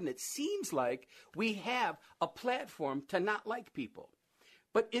a sudden it seems like we have a platform to not like people.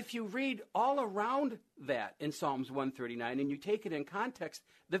 But if you read all around that in Psalms 139 and you take it in context,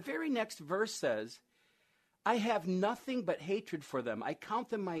 the very next verse says, I have nothing but hatred for them. I count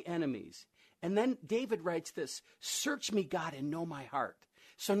them my enemies. And then David writes this, search me, God, and know my heart.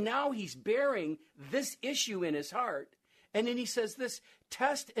 So now he's bearing this issue in his heart. And then he says this,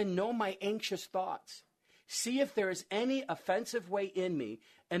 test and know my anxious thoughts. See if there is any offensive way in me,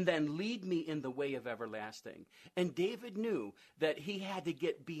 and then lead me in the way of everlasting. And David knew that he had to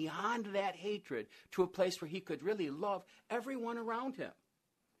get beyond that hatred to a place where he could really love everyone around him.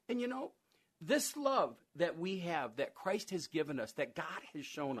 And you know, this love that we have, that Christ has given us, that God has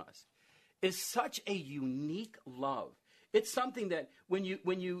shown us, is such a unique love. It's something that when you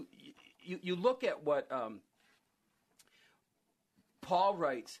look at what Paul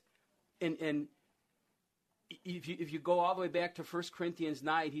writes, and if you go all the way back to 1 Corinthians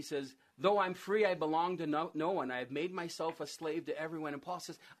 9, he says, though I'm free, I belong to no one. I have made myself a slave to everyone. And Paul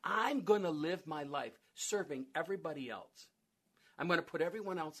says, I'm going to live my life serving everybody else. I'm going to put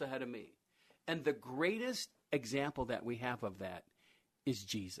everyone else ahead of me. And the greatest example that we have of that is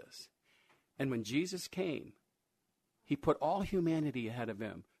Jesus. And when Jesus came, he put all humanity ahead of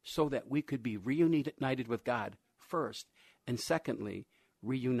him so that we could be reunited with God first, and secondly,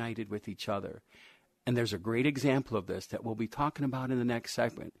 reunited with each other. And there's a great example of this that we'll be talking about in the next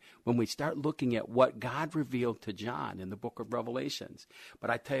segment when we start looking at what God revealed to John in the book of Revelations. But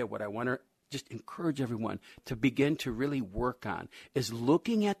I tell you what, I want to just encourage everyone to begin to really work on is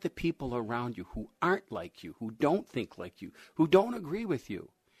looking at the people around you who aren't like you, who don't think like you, who don't agree with you,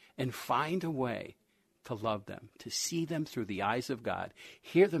 and find a way to love them, to see them through the eyes of God,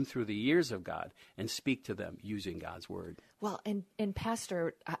 hear them through the ears of God, and speak to them using God's word. Well, and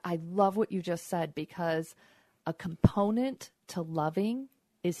Pastor, I love what you just said, because a component to loving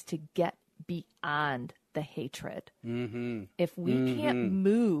is to get beyond the hatred. Mm-hmm. If we can't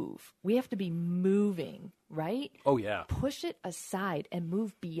move, we have to be moving, right? Oh, yeah. Push it aside and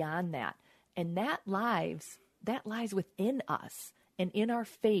move beyond that. And that lies within us and in our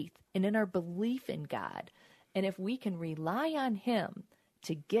faith and in our belief in God. And if we can rely on him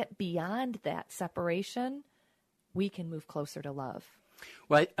to get beyond that separation, we can move closer to love.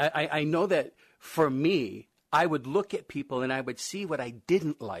 Well, I know that for me, I would look at people and I would see what I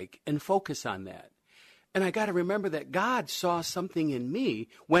didn't like and focus on that. And I got to remember that God saw something in me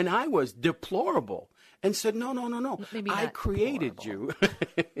when I was deplorable and said, no. I created you.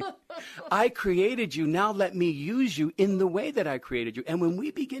 I created you. Now let me use you in the way that I created you. And when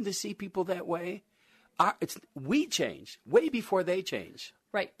we begin to see people that way, we change way before they change.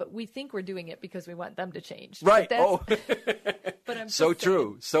 Right, but we think we're doing it because we want them to change. Right. But I'm so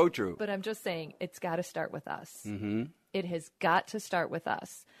true. But I'm just saying, it's got to start with us. Mm-hmm. It has got to start with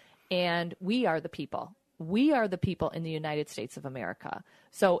us. And we are the people. We are the people in the United States of America.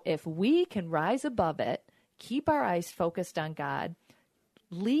 So if we can rise above it, keep our eyes focused on God,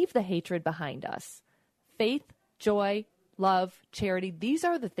 leave the hatred behind us, faith, joy, love, charity, these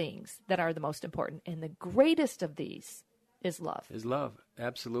are the things that are the most important. And the greatest of these is love. Is love,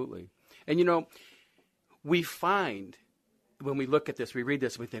 absolutely. And you know, we find when we look at this, we read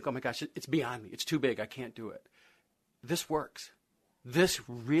this, we think, oh my gosh, it's beyond me. It's too big. I can't do it. This works. This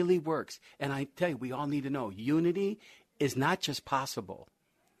really works. And I tell you, we all need to know unity is not just possible.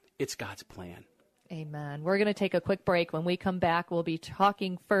 It's God's plan. Amen. We're going to take a quick break. When we come back, we'll be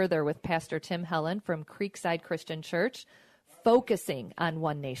talking further with Pastor Tim Helen from Creekside Christian Church, focusing on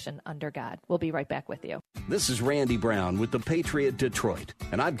one nation under God. We'll be right back with you. This is Randy Brown with the Patriot Detroit,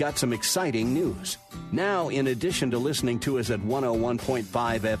 and I've got some exciting news. Now, in addition to listening to us at 101.5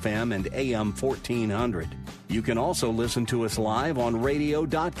 FM and AM 1400, you can also listen to us live on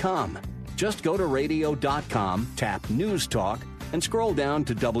radio.com. Just go to radio.com, tap News Talk, and scroll down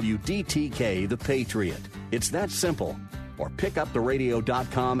to WDTK The Patriot. It's that simple. Or pick up the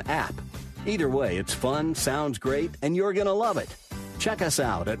radio.com app. Either way, it's fun, sounds great, and you're going to love it. Check us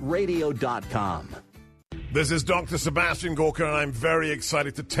out at radio.com. This is Dr. Sebastian Gorka, and I'm very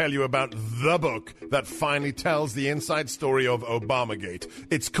excited to tell you about the book that finally tells the inside story of Obamagate.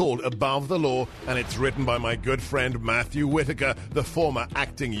 It's called Above the Law, and it's written by my good friend Matthew Whitaker, the former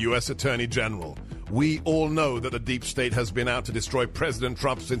acting U.S. Attorney General. We all know that the deep state has been out to destroy President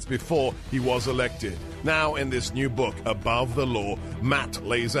Trump since before he was elected. Now, in this new book, Above the Law, Matt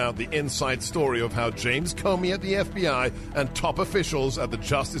lays out the inside story of how James Comey at the FBI and top officials at the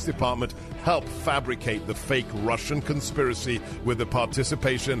Justice Department helped fabricate the fake Russian conspiracy with the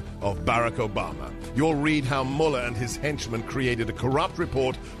participation of Barack Obama. You'll read how Mueller and his henchmen created a corrupt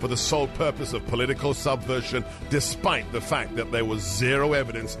report for the sole purpose of political subversion, despite the fact that there was zero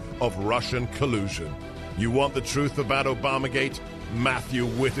evidence of Russian collusion. You want the truth about Obamagate? Matthew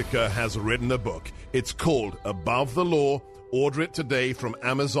Whitaker has written a book. It's called Above the Law. Order it today from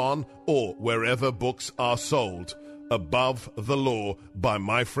Amazon or wherever books are sold. Above the Law by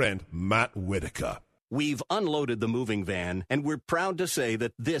my friend Matt Whitaker. We've unloaded the moving van, and we're proud to say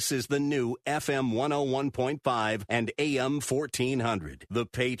that this is the new FM 101.5 and AM 1400, The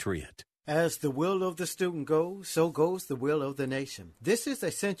Patriot. As the will of the student goes, so goes the will of the nation. This is a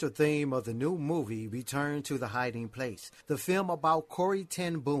central theme of the new movie, Return to the Hiding Place, the film about Corrie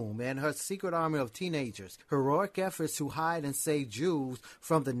ten Boom and her secret army of teenagers' heroic efforts to hide and save Jews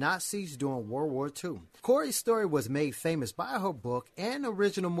from the Nazis during World War II. Corrie's story was made famous by her book and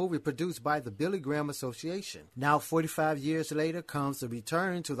original movie produced by the Billy Graham Association. Now, 45 years later, comes the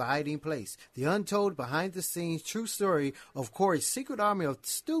Return to the Hiding Place, the untold behind-the-scenes true story of Corrie's secret army of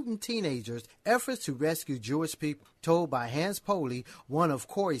student teenagers' efforts to rescue Jewish people, told by Hans Poley, one of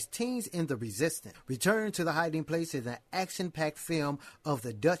Corrie's teens in the resistance. Return to the Hiding Place is an action-packed film of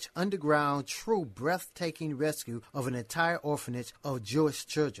the Dutch underground, true breathtaking rescue of an entire orphanage of Jewish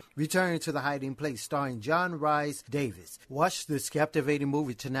children. Return to the Hiding Place, starring John Rhys Davies. Watch this captivating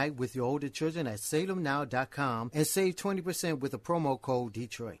movie tonight with your older children at salemnow.com and save 20% with the promo code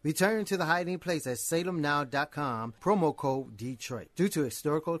Detroit. Return to the Hiding Place at salemnow.com, promo code Detroit. Due to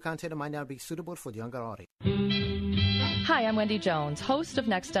historical content, it might not be suitable for the younger audience. Hi, I'm Wendy Jones, host of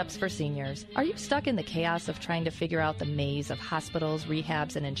Next Steps for Seniors. Are you stuck in the chaos of trying to figure out the maze of hospitals,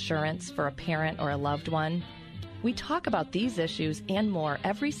 rehabs, and insurance for a parent or a loved one? We talk about these issues and more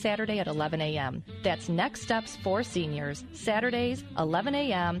every Saturday at 11 a.m. That's Next Steps for Seniors, Saturdays, 11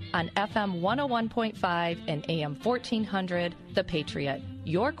 a.m. on FM 101.5 and AM 1400, The Patriot.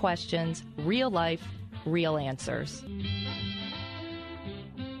 Your questions, real life, real answers.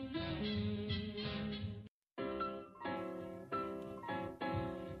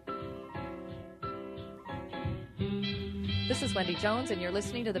 This is Wendy Jones, and you're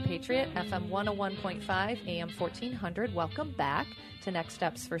listening to The Patriot, FM 101.5, AM 1400. Welcome back to Next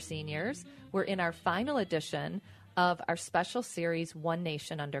Steps for Seniors. We're in our final edition of our special series, One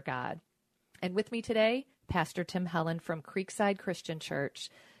Nation Under God. And with me today, Pastor Tim Helen from Creekside Christian Church,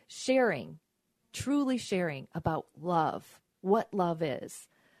 truly sharing about love, what love is,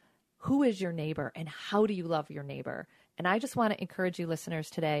 who is your neighbor, and how do you love your neighbor. And I just want to encourage you listeners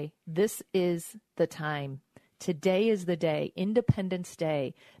today, this is the time. Today is the day, Independence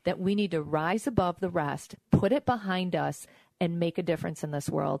Day, that we need to rise above the rest, put it behind us, and make a difference in this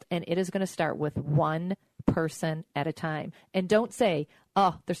world. And it is going to start with one person at a time. And don't say,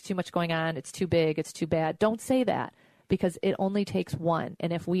 oh, there's too much going on, it's too big, it's too bad. Don't say that, because it only takes one.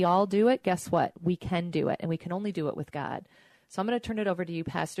 And if we all do it, guess what? We can do it, and we can only do it with God. So I'm going to turn it over to you,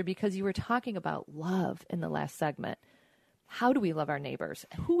 Pastor, because you were talking about love in the last segment. How do we love our neighbors?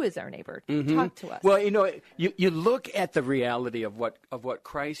 Who is our neighbor? Mm-hmm. Talk to us. Well, you look at the reality of what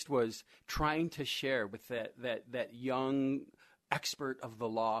Christ was trying to share with that young expert of the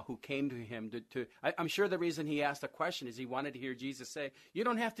law who came to him I'm sure the reason he asked the question is he wanted to hear Jesus say, you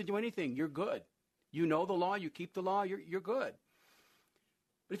don't have to do anything. You're good. You know the law. You keep the law. You're good.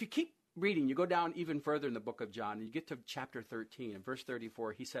 But if you keep reading, you go down even further in the book of John, and you get to chapter 13 and verse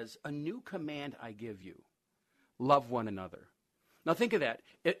 34, he says, a new command I give you. Love one another. Now think of that.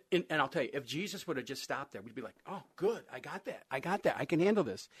 And I'll tell you, if Jesus would have just stopped there, we'd be like, oh, good. I got that. I can handle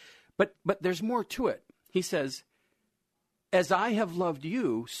this. But there's more to it. He says, as I have loved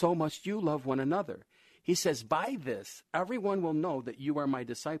you, so must you love one another. He says, by this, everyone will know that you are my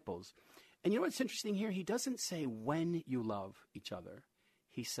disciples. And you know what's interesting here? He doesn't say when you love each other.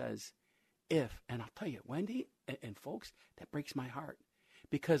 He says, if. And I'll tell you, Wendy and folks, that breaks my heart.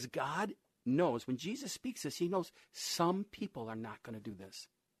 Because God knows, when Jesus speaks this, he knows some people are not going to do this.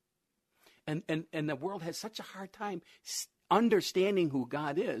 And the world has such a hard time understanding who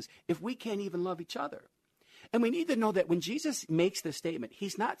God is if we can't even love each other. And we need to know that when Jesus makes this statement,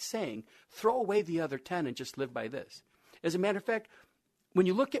 he's not saying, throw away the other 10 and just live by this. As a matter of fact, when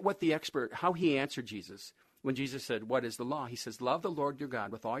you look at what the expert, how he answered Jesus, when Jesus said, what is the law? He says, love the Lord your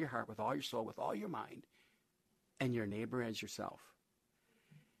God with all your heart, with all your soul, with all your mind, and your neighbor as yourself.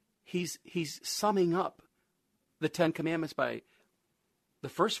 He's summing up the 10 commandments by the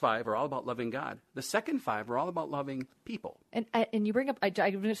first 5 are all about loving God. The second 5 are all about loving people. And you bring up, I'm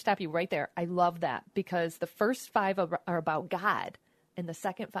going to stop you right there. I love that, because the first 5 are about God and the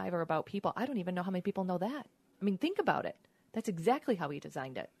second 5 are about people. I don't even know how many people know that. I mean, think about it. That's exactly how he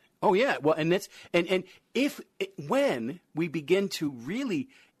designed it. Oh yeah, well, and that's when we begin to really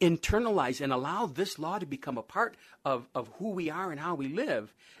internalize and allow this law to become a part of who we are and how we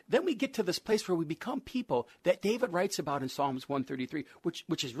live, then we get to this place where we become people that David writes about in Psalms 133,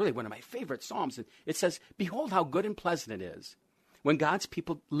 which is really one of my favorite psalms. It says, "Behold how good and pleasant it is when God's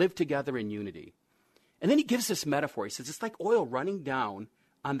people live together in unity." And then he gives this metaphor. He says it's like oil running down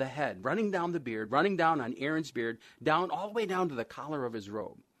on the head, running down the beard, running down on Aaron's beard, down all the way down to the collar of his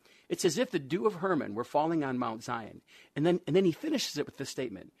robe. It's as if the dew of Hermon were falling on Mount Zion. And then he finishes it with this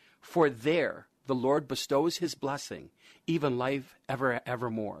statement, "For there the the Lord bestows his blessing, even life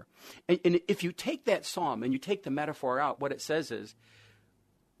evermore. And if you take that psalm and you take the metaphor out, what it says is,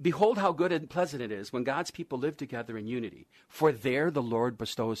 behold how good and pleasant it is when God's people live together in unity. For there the Lord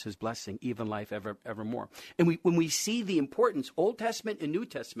bestows his blessing, even life evermore. And when we see the importance, Old Testament and New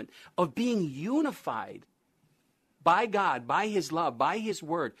Testament, of being unified by God, by his love, by his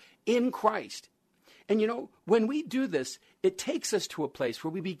word, in Christ. And when we do this, it takes us to a place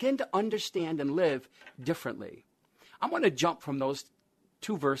where we begin to understand and live differently. I want to jump from those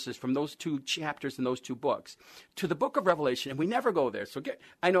 2 verses, from those 2 chapters in those 2 books, to the book of Revelation, and we never go there. So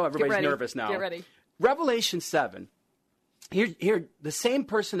I know everybody's nervous now. Get ready. Revelation 7. Here, the same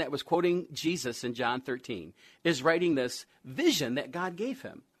person that was quoting Jesus in John 13 is writing this vision that God gave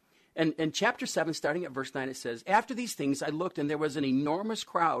him. And in chapter 7, starting at verse 9, it says, after these things I looked, and there was an enormous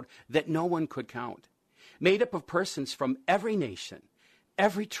crowd that no one could count, made up of persons from every nation,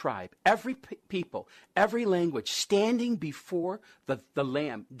 every tribe, every people, every language, standing before the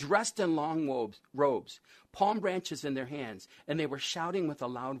Lamb, dressed in long robes, palm branches in their hands, and they were shouting with a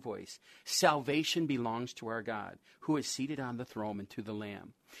loud voice, salvation belongs to our God, who is seated on the throne, and to the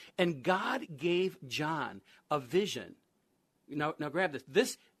Lamb. And God gave John a vision. Now grab this.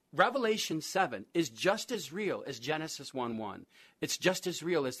 This Revelation 7 is just as real as Genesis 1:1. It's just as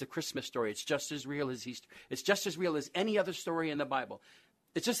real as the Christmas story. It's just as real as Easter. It's just as real as any other story in the Bible.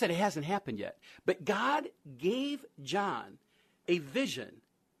 It's just that it hasn't happened yet. But God gave John a vision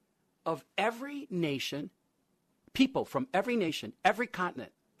of every nation, people from every nation, every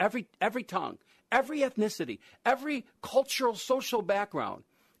continent, every tongue, every ethnicity, every cultural, social background.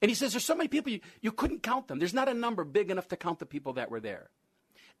 And he says there's so many people you couldn't count them. There's not a number big enough to count the people that were there.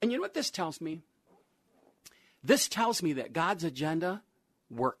 And you know what this tells me? This tells me that God's agenda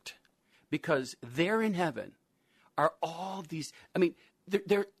worked, because there in heaven are all these,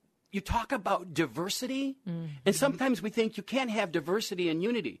 you talk about diversity, and sometimes we think you can't have diversity and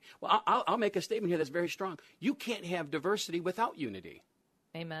unity. Well, I'll make a statement here that's very strong. You can't have diversity without unity.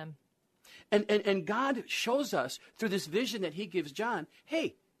 Amen. And God shows us through this vision that he gives John,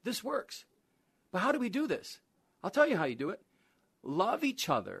 hey, this works. But how do we do this? I'll tell you how you do it. Love each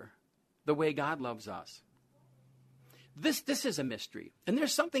other the way God loves us. This is a mystery. And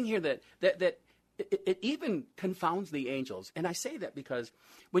there's something here that it even confounds the angels. And I say that because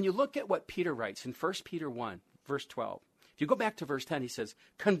when you look at what Peter writes in 1 Peter 1, verse 12, if you go back to verse 10, he says,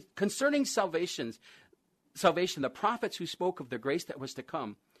 concerning salvation, the prophets who spoke of the grace that was to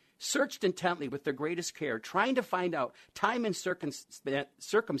come searched intently with the greatest care, trying to find out time and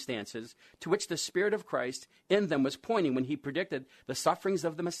circumstances to which the Spirit of Christ in them was pointing when he predicted the sufferings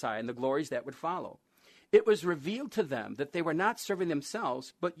of the Messiah and the glories that would follow. It was revealed to them that they were not serving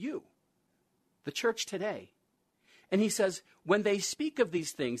themselves, but you, the church today. And he says, when they speak of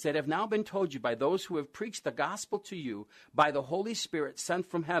these things that have now been told you by those who have preached the gospel to you by the Holy Spirit sent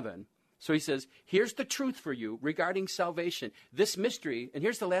from heaven. So he says, here's the truth for you regarding salvation, this mystery. And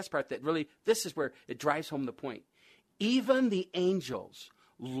here's the last part that really, this is where it drives home the point. Even the angels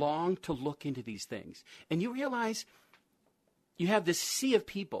long to look into these things. And you realize you have this sea of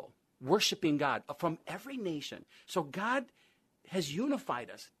people worshiping God from every nation. So God has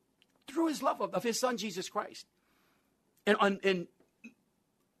unified us through his love of his son, Jesus Christ. And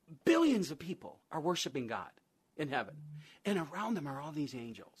billions of people are worshiping God in heaven. And around them are all these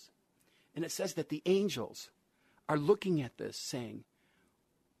angels. And it says that the angels are looking at this saying,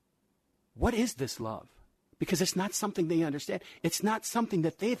 what is this love? Because it's not something they understand. It's not something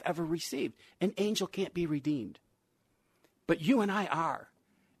that they've ever received. An angel can't be redeemed. But you and I are.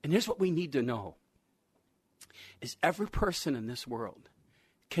 And here's what we need to know, is every person in this world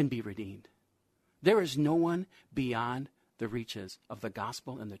can be redeemed. There is no one beyond the reaches of the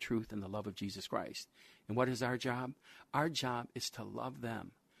gospel and the truth and the love of Jesus Christ. And what is our job? Our job is to love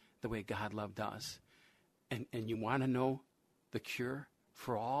them the way God loved us. And you want to know the cure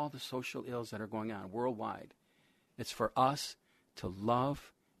for all the social ills that are going on worldwide? It's for us to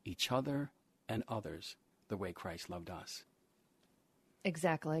love each other and others the way Christ loved us.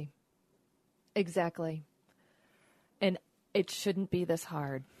 Exactly. And it shouldn't be this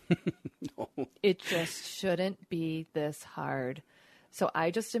hard. No. It just shouldn't be this hard. So I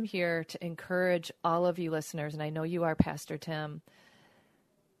just am here to encourage all of you listeners, and I know you are, Pastor Tim,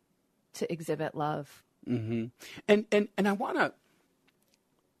 to exhibit love. Mm-hmm. And I want to,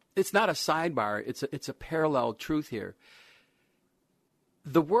 it's not a sidebar, it's a parallel truth here.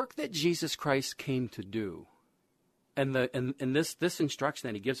 The work that Jesus Christ came to do, and this instruction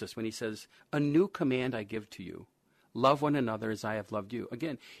that he gives us when he says, a new command I give to you, love one another as I have loved you.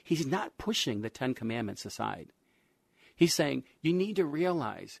 Again, he's not pushing the 10 Commandments aside. He's saying you need to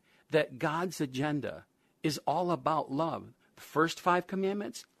realize that God's agenda is all about love. The first 5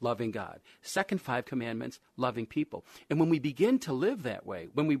 commandments, loving God. Second 5 commandments, loving people. And when we begin to live that way,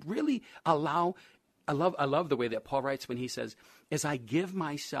 when we really allow, I love the way that Paul writes when he says, as I give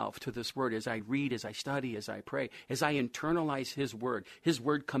myself to this word, as I read, as I study, as I pray, as I internalize his word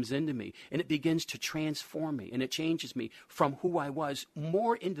comes into me, and it begins to transform me, and it changes me from who I was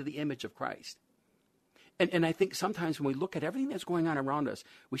more into the image of Christ. And I think sometimes when we look at everything that's going on around us,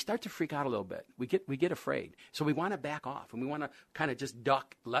 we start to freak out a little bit. We get afraid. So we want to back off, and we want to kind of just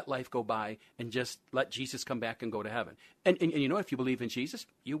duck, let life go by, and just let Jesus come back and go to heaven. And you know, if you believe in Jesus,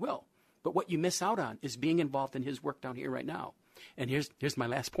 you will. But what you miss out on is being involved in his work down here right now. And here's my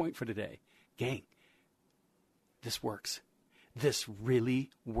last point for today. Gang, this works. This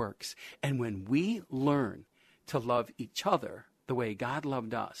really works. And when we learn to love each other the way God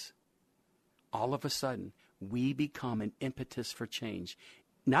loved us, all of a sudden, we become an impetus for change.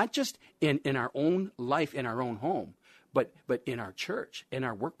 Not just in our own life, in our own home, but in our church, in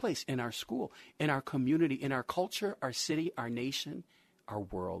our workplace, in our school, in our community, in our culture, our city, our nation, our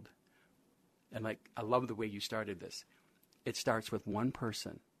world. And I love the way you started this. It starts with one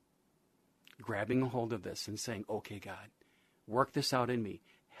person grabbing a hold of this and saying, okay, God, work this out in me.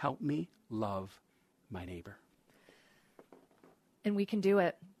 Help me love my neighbor. And we can do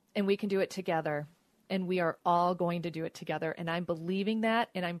it. And we can do it together. And we are all going to do it together. And I'm believing that,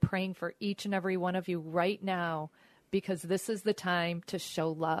 and I'm praying for each and every one of you right now, because this is the time to show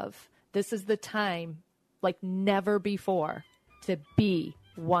love. This is the time, like never before, to be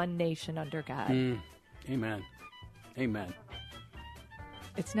one nation under God. Amen. Amen.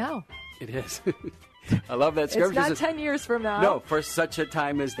 It's now. It is. I love that scripture. It's not 10 years from now. No, for such a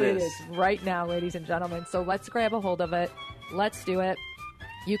time as this. It is right now, ladies and gentlemen. So let's grab a hold of it. Let's do it.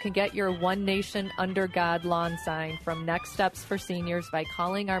 You can get your One Nation Under God lawn sign from Next Steps for Seniors by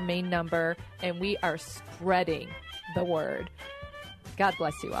calling our main number, and we are spreading the word. God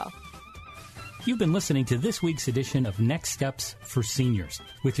bless you all. You've been listening to this week's edition of Next Steps for Seniors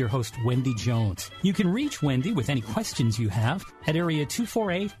with your host, Wendy Jones. You can reach Wendy with any questions you have at area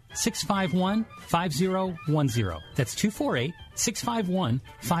 248-651-5010. That's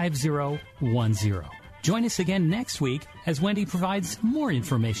 248-651-5010. Join us again next week as Wendy provides more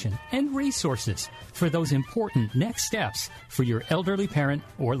information and resources for those important next steps for your elderly parent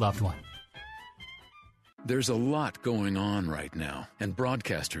or loved one. There's a lot going on right now, and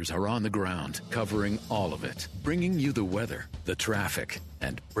broadcasters are on the ground covering all of it, bringing you the weather, the traffic,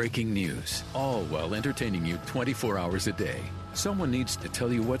 and breaking news, all while entertaining you 24 hours a day. Someone needs to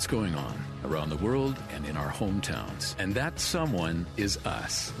tell you what's going on around the world and in our hometowns. And that someone is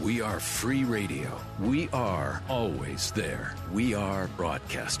us. We are free radio. We are always there. We are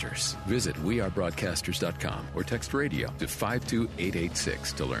broadcasters. Visit wearebroadcasters.com or text radio to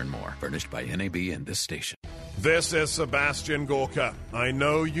 52886 to learn more. Furnished by NAB and this station. This is Sebastian Gorka. I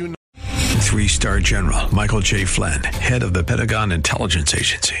know you know. 3-star General Michael J. Flynn, head of the Pentagon Intelligence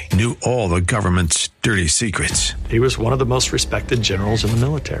Agency, knew all the government's dirty secrets. He was one of the most respected generals in the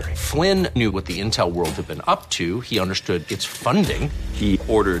military. Flynn knew what the intel world had been up to. He understood its funding. He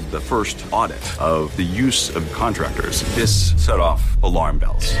ordered the first audit of the use of contractors. This set off alarm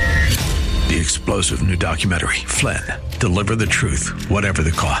bells. The explosive new documentary, Flynn, Deliver the Truth, Whatever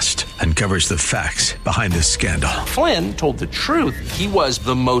the Cost, uncovers the facts behind this scandal. Flynn told the truth. He was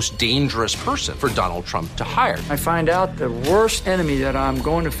the most dangerous person for Donald Trump to hire. I find out the worst enemy that I'm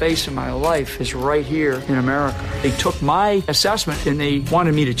going to face in my life is right here in America. They took my assessment and they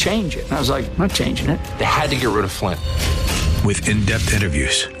wanted me to change it. And I was like, I'm not changing it. They had to get rid of Flynn. With in-depth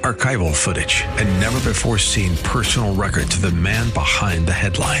interviews, archival footage, and never-before-seen personal records of the man behind the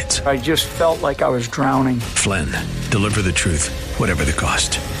headlines. I just felt like I was drowning. Flynn, Deliver the Truth, Whatever the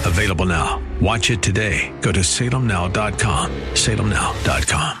Cost. Available now. Watch it today. Go to salemnow.com.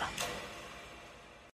 salemnow.com.